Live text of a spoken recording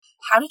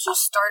How did you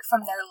start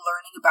from there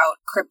learning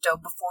about crypto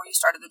before you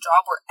started the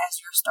job or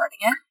as you're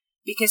starting it?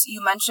 Because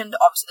you mentioned,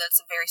 obviously,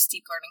 that's a very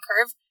steep learning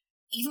curve.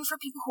 Even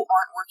for people who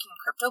aren't working in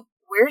crypto,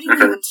 where do you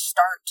even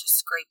start to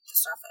scrape the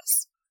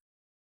surface?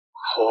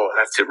 Oh,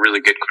 that's a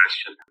really good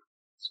question.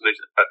 So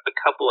there's a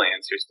couple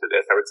answers to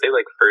this. I would say,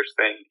 like, first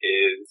thing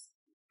is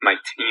my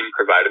team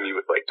provided me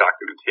with, like,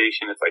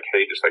 documentation. It's like,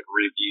 hey, just, like,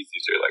 read these.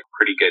 These are, like,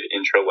 pretty good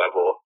intro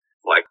level,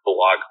 like,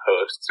 blog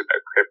posts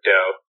about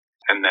crypto.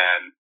 And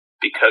then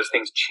because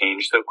things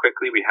change so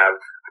quickly, we have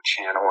a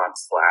channel on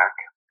Slack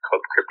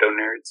called Crypto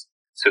Nerds.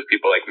 So if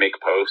people, like, make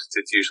posts,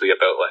 it's usually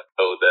about, like,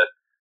 oh, the,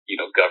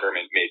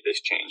 government made this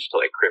change to,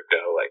 like,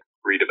 crypto, like,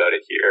 read about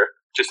it here,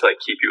 just to, like,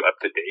 keep you up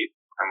to date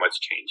on what's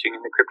changing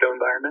in the crypto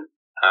environment.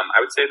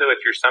 I would say, though,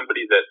 if you're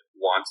somebody that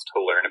wants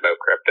to learn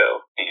about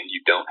crypto and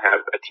you don't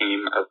have a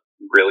team of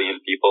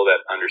brilliant people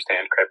that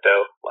understand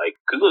crypto, like,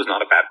 Google is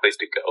not a bad place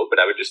to go, but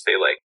I would just say,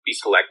 like, be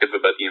selective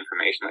about the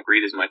information, like,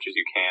 read as much as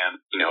you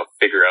can,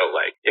 figure out,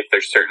 like, if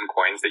there's certain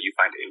coins that you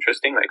find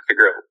interesting, like,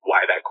 figure out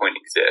why that coin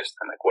exists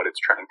and, like, what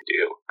it's trying to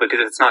do.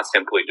 Because it's not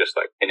simply just,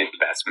 like, an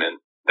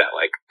investment that,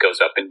 like,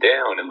 goes up and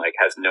down and, like,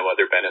 has no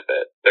other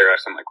benefit. There are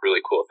some, like,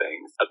 really cool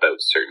things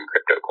about certain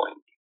crypto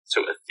coins.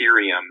 So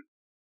Ethereum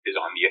is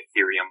on the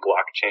Ethereum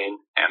blockchain,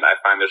 and I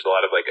find there's a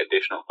lot of, like,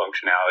 additional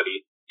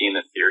functionality in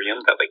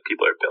Ethereum that, like,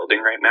 people are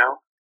building right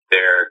now.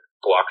 Their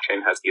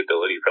blockchain has the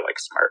ability for,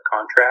 like, smart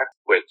contracts,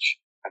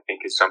 which I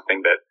think is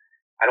something that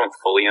I don't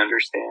fully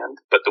understand,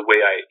 but the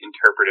way I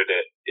interpreted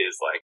it is,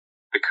 like,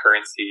 the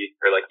currency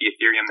or, like, the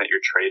Ethereum that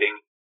you're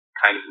trading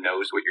kind of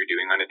knows what you're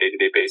doing on a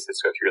day-to-day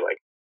basis. So if you're, like,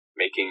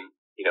 making,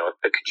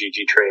 a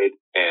Kijiji trade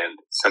and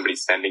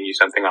somebody's sending you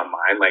something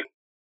online, like,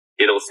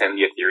 it'll send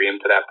the Ethereum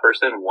to that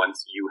person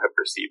once you have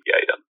received the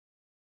item,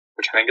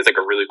 which I think is, like,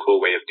 a really cool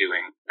way of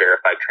doing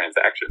verified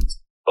transactions.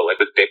 But,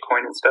 like, with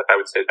Bitcoin and stuff, I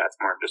would say that's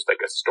more of just,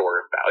 like, a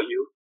store of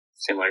value,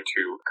 similar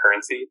to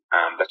currency,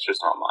 that's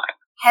just online.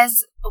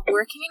 Has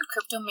working in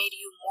crypto made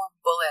you more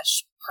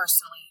bullish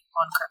personally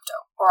on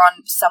crypto or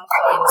on some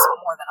coins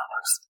more than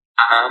others?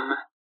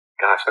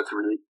 Gosh, that's a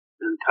really,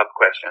 really tough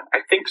question.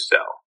 I think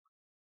so.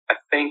 I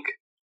think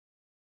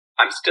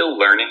I'm still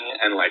learning it,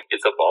 and, like,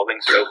 it's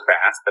evolving so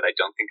fast that I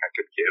don't think I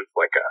could give,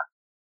 like,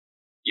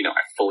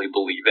 I fully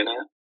believe in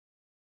it.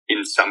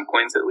 In some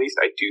coins, at least,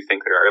 I do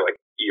think there are, like,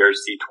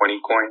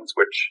 ERC20 coins,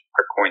 which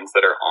are coins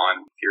that are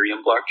on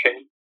Ethereum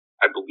blockchain.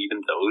 I believe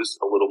in those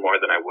a little more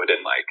than I would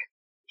in, like,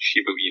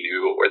 Shiba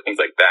Inu or things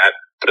like that.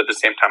 But at the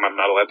same time, I'm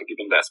not allowed to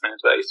give investment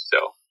advice.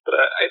 But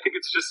I think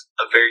it's just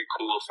a very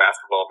cool, fast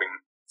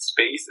evolving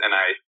space, and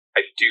I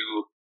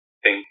do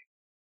think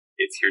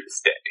it's here to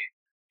stay.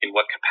 In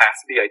what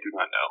capacity, I do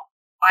not know.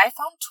 I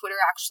found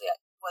Twitter actually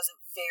was a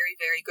very,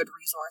 very good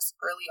resource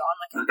early on.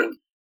 Like, I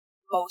think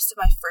most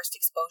of my first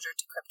exposure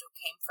to crypto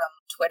came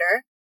from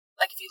Twitter.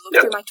 Like, if you look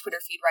through my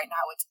Twitter feed right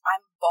now,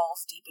 I'm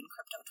balls deep in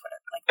crypto Twitter.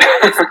 Like,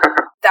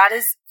 that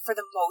is for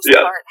the most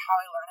part how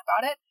I learn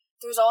about it.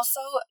 There's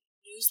also a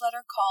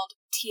newsletter called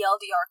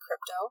TLDR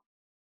Crypto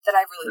that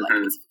I really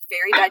like. It's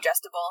very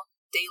digestible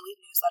daily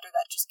newsletter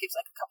that just gives,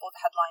 like, a couple of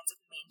headlines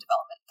of main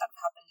development that have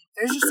happened.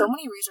 There's just so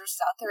many resources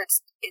out there.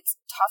 It's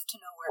tough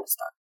to know where to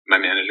start. My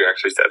manager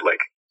actually said,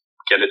 like,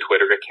 get a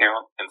Twitter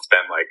account and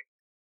spend, like,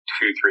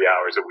 2-3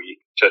 hours a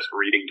week just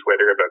reading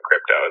Twitter about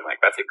crypto, and,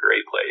 like, that's a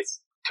great place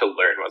to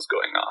learn what's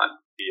going on.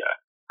 The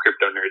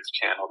Crypto Nerds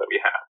channel that we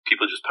have,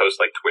 people just post,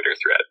 like, Twitter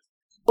threads.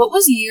 What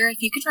was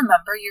if you could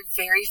remember, your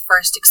very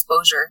first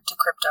exposure to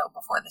crypto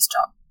before this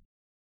job?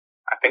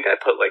 I think I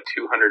put, like,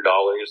 $200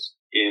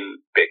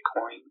 in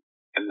Bitcoin,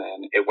 and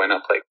then it went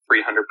up, like,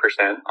 300%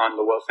 on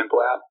the Wealthsimple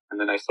app, and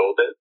then I sold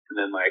it, and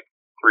then, like,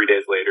 3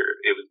 days later,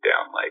 it was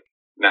down, like,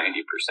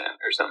 90%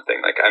 or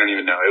something. Like, I don't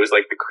even know. It was,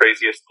 like, the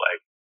craziest,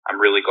 like, I'm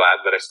really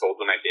glad that I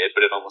sold when I did,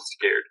 but it almost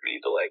scared me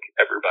to, like,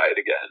 ever buy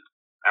it again.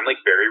 I'm,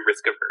 like, very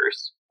risk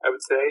averse, I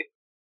would say,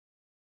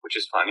 which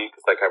is funny,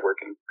 because, like, I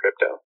work in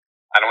crypto.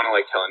 I don't want to,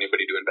 like, tell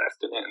anybody to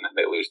invest in it, and then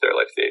they lose their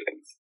life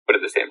savings. But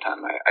at the same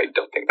time, I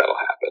don't think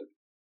that'll happen.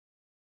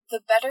 The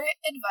better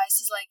advice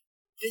is, like,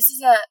 this is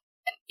an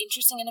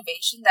interesting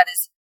innovation that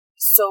is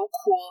so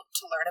cool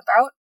to learn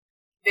about.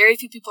 Very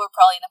few people are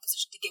probably in a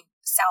position to give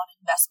sound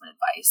investment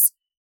advice,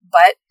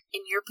 but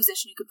in your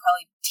position, you could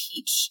probably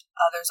teach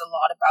others a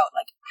lot about,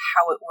 like,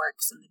 how it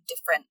works and the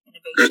different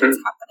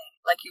innovations happening.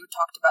 Like you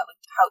talked about,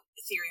 like, how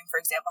Ethereum, for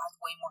example, has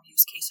way more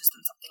use cases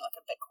than something like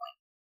a Bitcoin.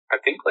 I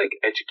think, like,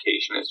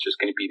 education is just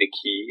going to be the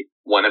key,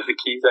 one of the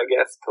keys, I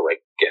guess, to,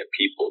 like, get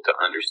people to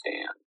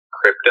understand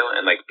crypto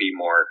and, like, be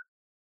more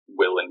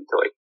willing to,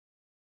 like,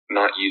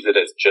 not use it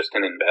as just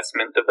an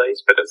investment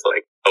device, but as,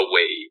 like, a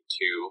way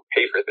to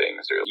pay for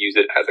things or use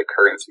it as a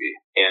currency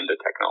and a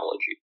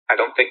technology. I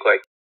don't think,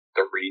 like,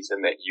 the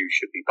reason that you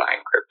should be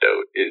buying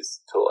crypto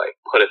is to, like,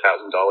 put $1,000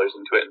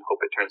 into it and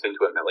hope it turns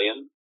into $1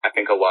 million. I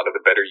think a lot of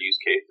the better use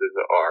cases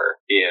are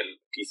in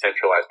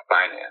decentralized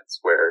finance,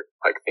 where,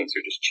 like, things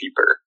are just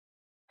cheaper.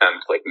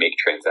 To, like, make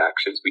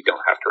transactions, we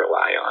don't have to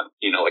rely on,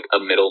 like,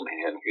 a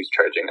middleman who's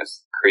charging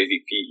us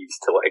crazy fees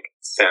to, like,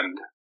 send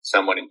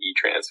someone an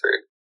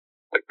e-transfer.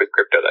 Like with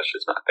crypto, that's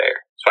just not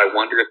there. So I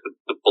wonder if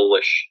the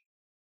bullish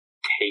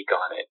take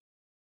on it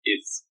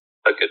is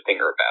a good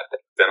thing or a bad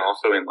thing. Then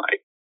also in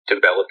like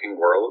developing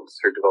worlds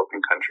or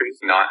developing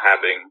countries, not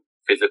having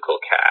physical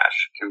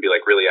cash can be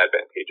like really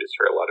advantageous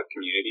for a lot of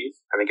communities.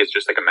 I think it's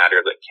just like a matter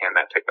of like, can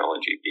that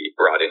technology be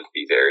brought into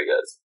these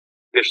areas?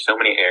 There's so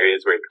many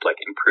areas where it could like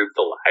improve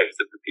the lives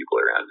of the people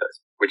around us.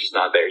 We're just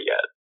not there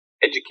yet.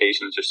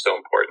 Education is just so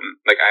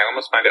important. Like I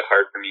almost find it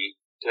hard for me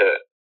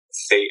to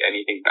say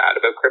anything bad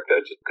about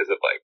crypto just because of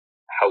like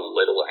how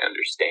little I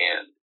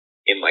understand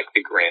in like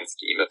the grand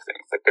scheme of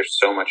things. Like there's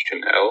so much to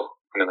know,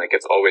 and then like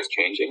it's always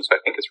changing. So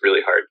I think it's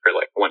really hard for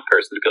like one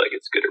person to be like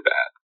it's good or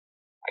bad.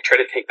 I try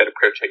to take that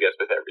approach, I guess,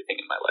 with everything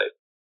in my life.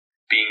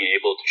 Being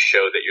able to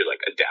show that you're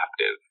like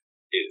adaptive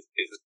is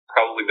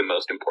probably the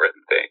most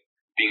important thing.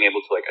 Being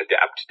able to like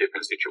adapt to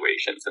different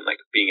situations and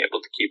like being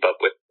able to keep up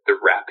with the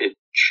rapid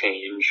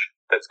change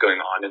that's going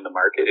on in the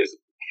market is,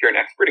 if you're an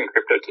expert in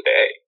crypto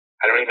today,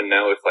 I don't even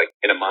know if like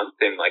in a month,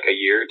 in like a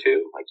year or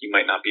two, like you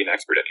might not be an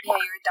expert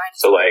anymore. Yeah, you're a dinosaur.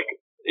 So like,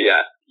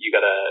 yeah, you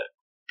gotta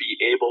be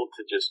able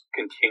to just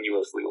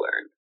continuously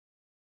learn.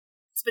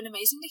 It's been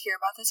amazing to hear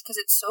about this because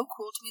it's so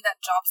cool to me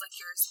that jobs like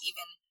yours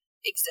even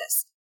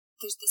exist.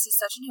 This is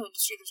such a new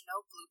industry. There's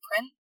no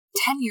blueprint.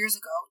 10 years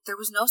ago, there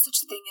was no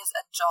such thing as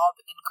a job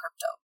in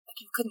crypto.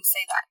 Like, you couldn't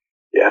say that.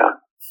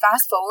 Yeah.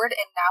 Fast forward,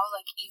 and now,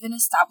 like, even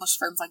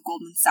established firms like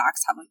Goldman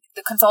Sachs have, like,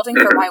 the consulting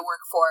firm I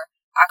work for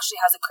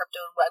actually has a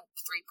crypto and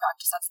Web3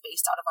 practice that's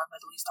based out of our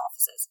Middle East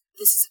offices.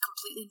 This is a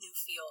completely new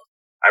field.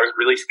 I was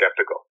really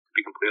skeptical, to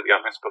be completely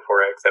honest,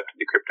 before I accepted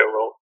the crypto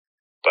role.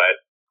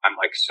 But I'm,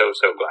 like, so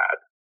glad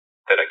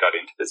that I got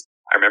into this.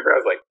 I remember I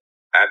was, like,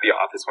 at the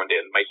office one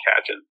day, and Mike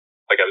Katchen,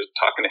 like, I was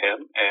talking to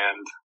him,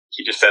 and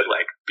he just said,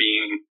 like,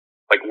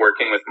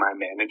 working with my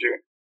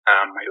manager,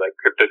 my like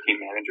crypto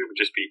team manager, would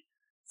just be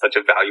such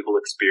a valuable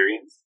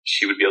experience.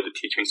 She would be able to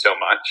teach me so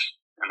much.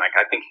 And like,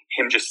 I think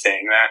him just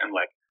saying that and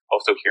like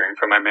also hearing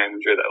from my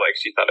manager that like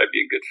she thought I'd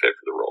be a good fit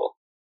for the role.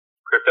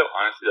 Crypto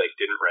honestly like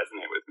didn't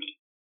resonate with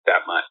me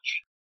that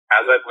much.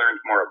 As I've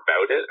learned more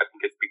about it, I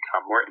think it's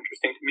become more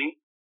interesting to me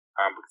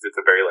because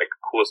it's a very like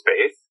cool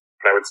space.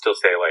 But I would still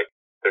say like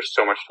there's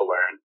so much to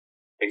learn.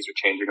 Things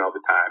are changing all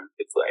the time.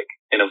 It's like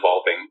an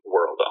evolving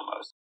world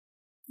almost.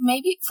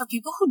 Maybe for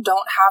people who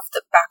don't have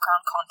the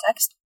background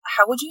context,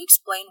 how would you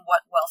explain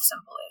what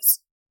Wealthsimple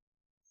is?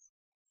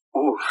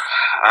 Ooh,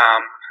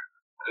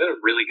 that's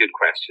a really good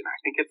question. I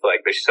think it's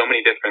like there's so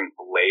many different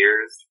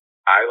layers.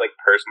 I like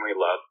personally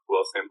love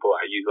Wealthsimple.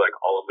 I use like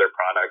all of their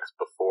products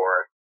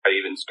before I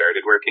even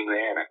started working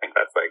there, and I think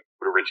that's like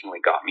what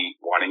originally got me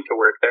wanting to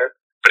work there.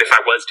 But if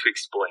I was to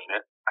explain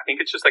it, I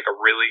think it's just like a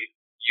really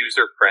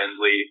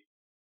user-friendly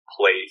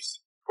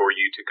place for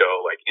you to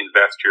go like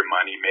invest your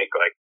money, make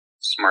like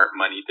smart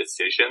money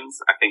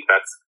decisions. I think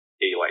that's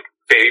a like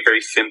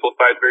very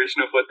simplified version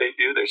of what they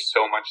do. There's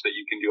so much that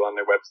you can do on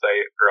their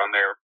website or on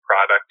their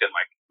product, and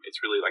like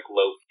it's really like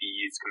low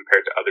fees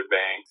compared to other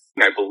banks.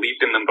 And I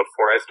believed in them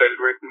before I started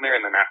working there,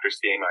 and then after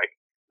seeing like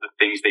the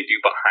things they do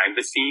behind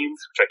the scenes,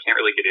 which I can't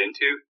really get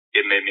into,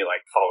 it made me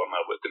like fall in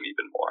love with them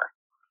even more.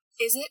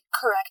 Is it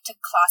correct to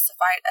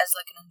classify it as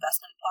like an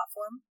investment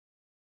platform?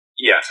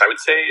 Yes, I would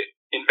say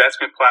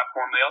investment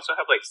platform. They also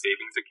have like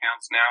savings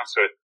accounts now,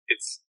 so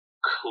it's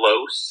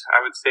close, I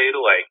would say, to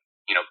like,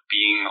 you know,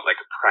 being like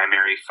a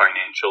primary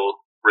financial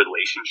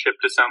relationship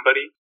to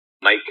somebody.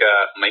 Mike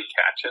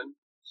Katchen,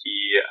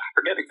 I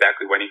forget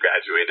exactly when he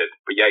graduated,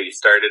 but yeah, he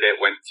started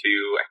it, went to,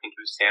 I think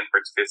it was San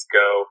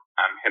Francisco.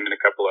 Him and a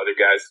couple other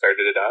guys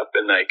started it up,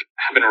 and like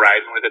I've been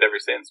riding with it ever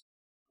since.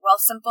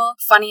 Wealthsimple,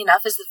 funny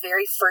enough, is the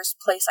very first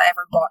place I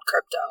ever bought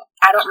crypto.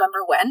 I don't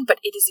remember when, but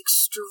it is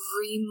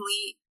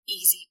extremely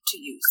easy to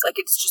use.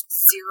 Like, it's just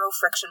zero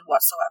friction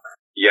whatsoever.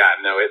 Yeah,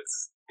 no,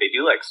 they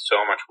do like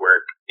so much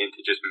work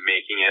into just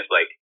making it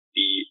like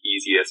the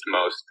easiest,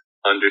 most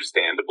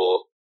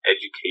understandable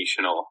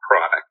educational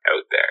product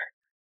out there.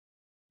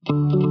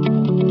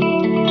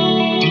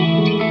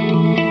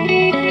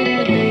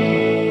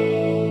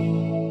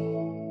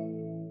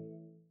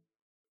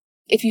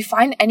 If you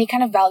find any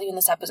kind of value in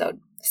this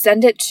episode,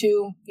 send it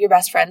to your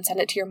best friend,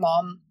 send it to your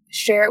mom,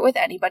 share it with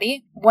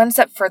anybody. One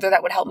step further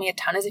that would help me a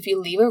ton is if you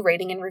leave a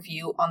rating and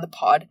review on the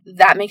pod.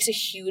 That makes a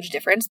huge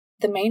difference.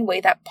 The main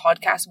way that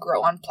podcasts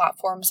grow on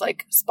platforms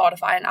like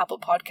Spotify and Apple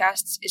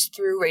Podcasts is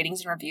through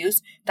ratings and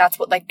reviews. That's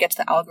what like gets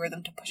the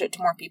algorithm to push it to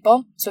more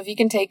people. So if you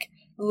can take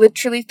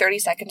literally 30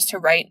 seconds to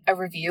write a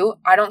review,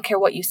 I don't care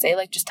what you say,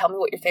 like just tell me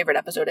what your favorite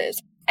episode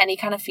is. Any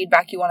kind of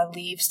feedback you want to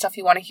leave, stuff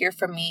you want to hear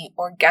from me,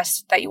 or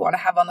guests that you want to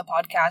have on the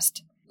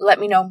podcast, let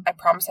me know. I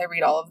promise I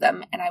read all of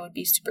them, and I would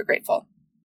be super grateful.